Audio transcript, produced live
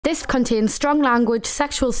This contains strong language,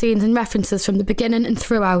 sexual scenes and references from the beginning and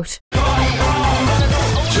throughout.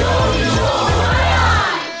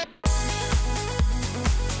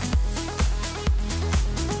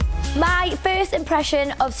 My first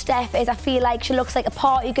impression of Steph is I feel like she looks like a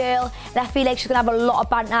party girl and I feel like she's going to have a lot of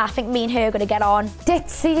banter. I think me and her are going to get on.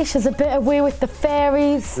 Ditzy, she's a bit away with the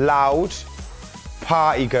fairies. Loud,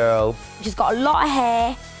 party girl. She's got a lot of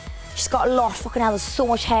hair. She's got a lot, fucking hell, there's so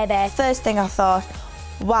much hair there. First thing I thought,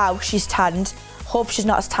 wow, she's tanned. Hope she's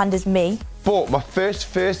not as tanned as me. But my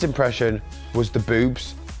first impression was the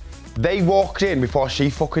boobs. They walked in before she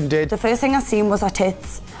fucking did. The first thing I seen was her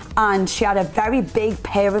tits, and she had a very big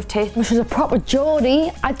pair of tits. She's a proper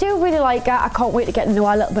Geordie. I do really like her. I can't wait to get to know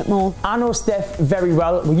her a little bit more. I know Steph very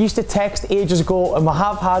well. We used to text ages ago and we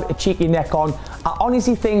have had a cheeky neck on. I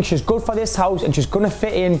honestly think she's good for this house and she's going to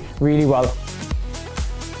fit in really well.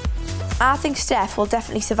 I think Steph will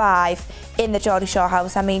definitely survive in the Geordie Shore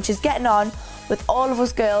house. I mean, she's getting on with all of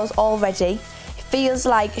us girls already. It feels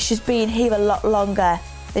like she's been here a lot longer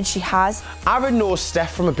than she has. Aaron knows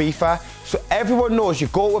Steph from a beefer, so everyone knows you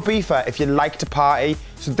go to a beefer if you like to party.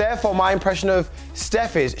 So therefore my impression of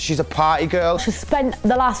Steph is she's a party girl. She's spent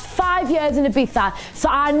the last 5 years in Ibiza, so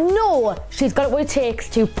I know she's got what it takes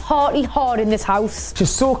to party hard in this house.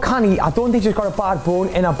 She's so canny, I don't think she's got a bad bone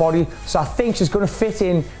in her body, so I think she's going to fit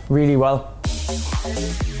in really well.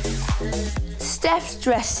 Steph's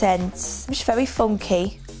dress sense, she's very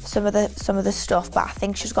funky, some of the stuff, but I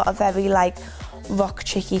think she's got a very like rock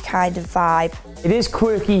chicky kind of vibe. It is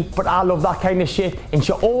quirky, but I love that kind of shit, and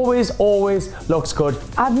she always looks good.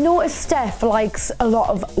 I've noticed Steph likes a lot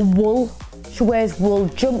of wool. She wears wool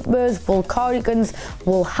jumpers, wool cardigans,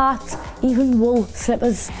 wool hats, even wool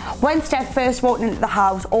slippers. When Steph first walked into the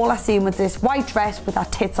house, all I seen was this white dress with her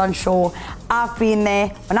tits on show. I've been there.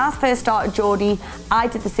 When I first started Geordie, I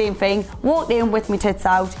did the same thing, walked in with my tits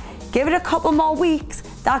out. Give it a couple more weeks,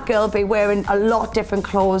 that girl will be wearing a lot different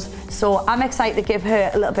clothes, so I'm excited to give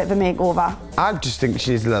her a little bit of a makeover. I just think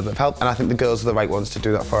she needs a little bit of help, and I think the girls are the right ones to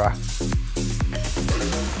do that for her.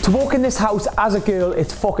 To walk in this house as a girl,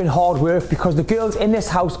 it's fucking hard work because the girls in this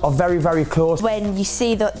house are very close. When you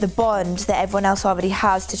see the bond that everyone else already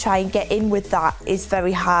has, to try and get in with that is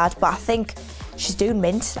very hard, but I think she's doing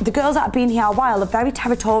mint. The girls that have been here a while are very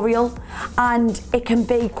territorial and it can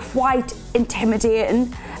be quite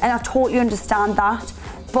intimidating, and I totally understand that.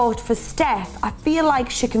 But for Steph, I feel like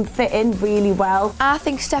she can fit in really well. I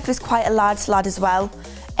think Steph is quite a lad's lad as well.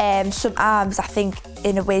 Some arms, I think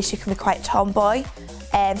in a way she can be quite tomboy.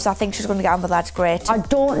 So I think she's going to get on with lads great. I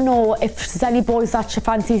don't know if there's any boys that she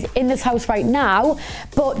fancies in this house right now,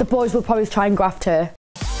 but the boys will probably try and graft her.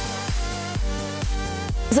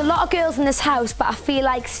 There's a lot of girls in this house, but I feel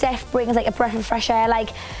like Steph brings like a breath of fresh air.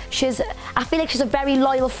 Like I feel like she's a very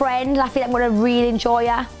loyal friend. I feel like I'm going to really enjoy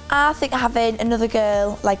her. I think having another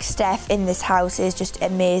girl like Steph in this house is just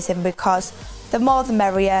amazing because the more the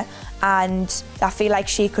merrier, and I feel like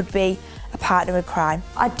she could be a partner in crime.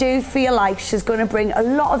 I do feel like she's going to bring a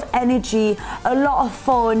lot of energy, a lot of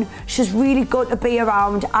fun. She's really good to be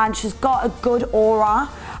around and she's got a good aura.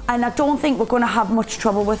 And I don't think we're going to have much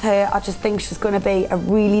trouble with her. I just think she's going to be a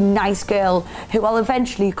really nice girl who I'll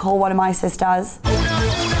eventually call one of my sisters.